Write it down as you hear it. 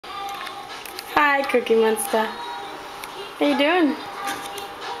Hi, Cookie Monster. How you doing?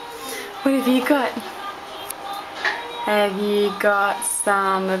 What have you got? Have you got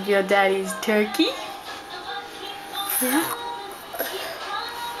some of your daddy's turkey? Yeah.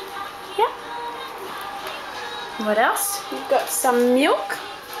 Yeah. What else? You've got some milk.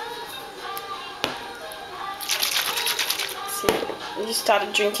 See, you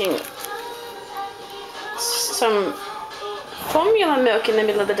started drinking some formula milk in the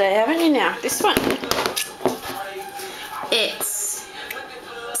middle of the day, haven't you now? This one. It's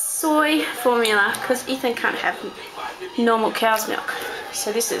soy formula because Ethan can't have normal cow's milk.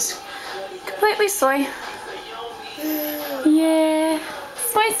 So this is completely soy. Yeah,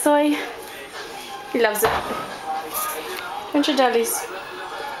 soy. He loves it. Bunch of daddies.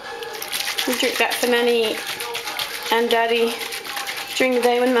 We drink that for Nanny and Daddy during the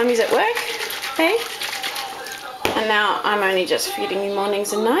day when Mummy's at work. Hey? And now I'm only just feeding you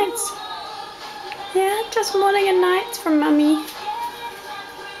mornings and nights. Yeah, just morning and nights from Mummy.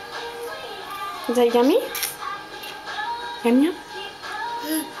 Is that yummy? Yum yum?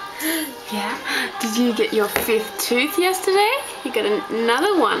 Yeah. Did you get your 5th tooth yesterday? You got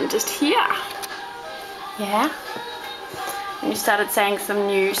another one just here. Yeah. And you started saying some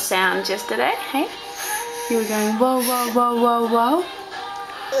new sounds yesterday, hey? You were going whoa, whoa, whoa, whoa, whoa.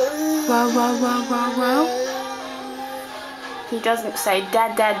 Whoa, whoa, whoa, whoa, whoa. He doesn't say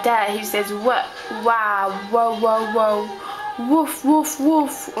dad, dad, dad. He says what? Wow, whoa, whoa, whoa. Woof, woof,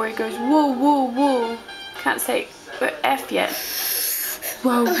 woof. Or he goes whoa, whoa, whoa. Can't say F yet.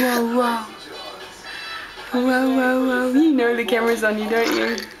 Whoa, whoa, whoa. Whoa, whoa, whoa. You know the camera's on you, don't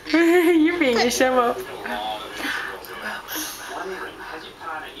you? You're being a show off.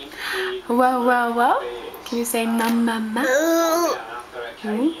 Whoa, whoa, whoa. Can you say mama, mama?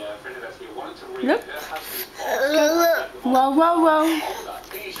 Look. Whoa, whoa, whoa.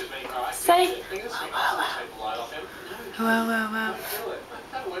 Say. Whoa, whoa, whoa.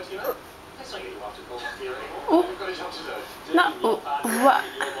 Oh. No. Oh. What?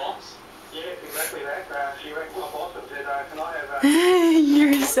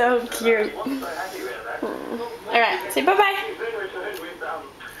 You're so cute. Alright, say bye-bye.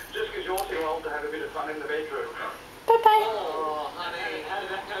 Bye-bye.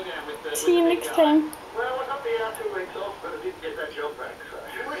 See you next time.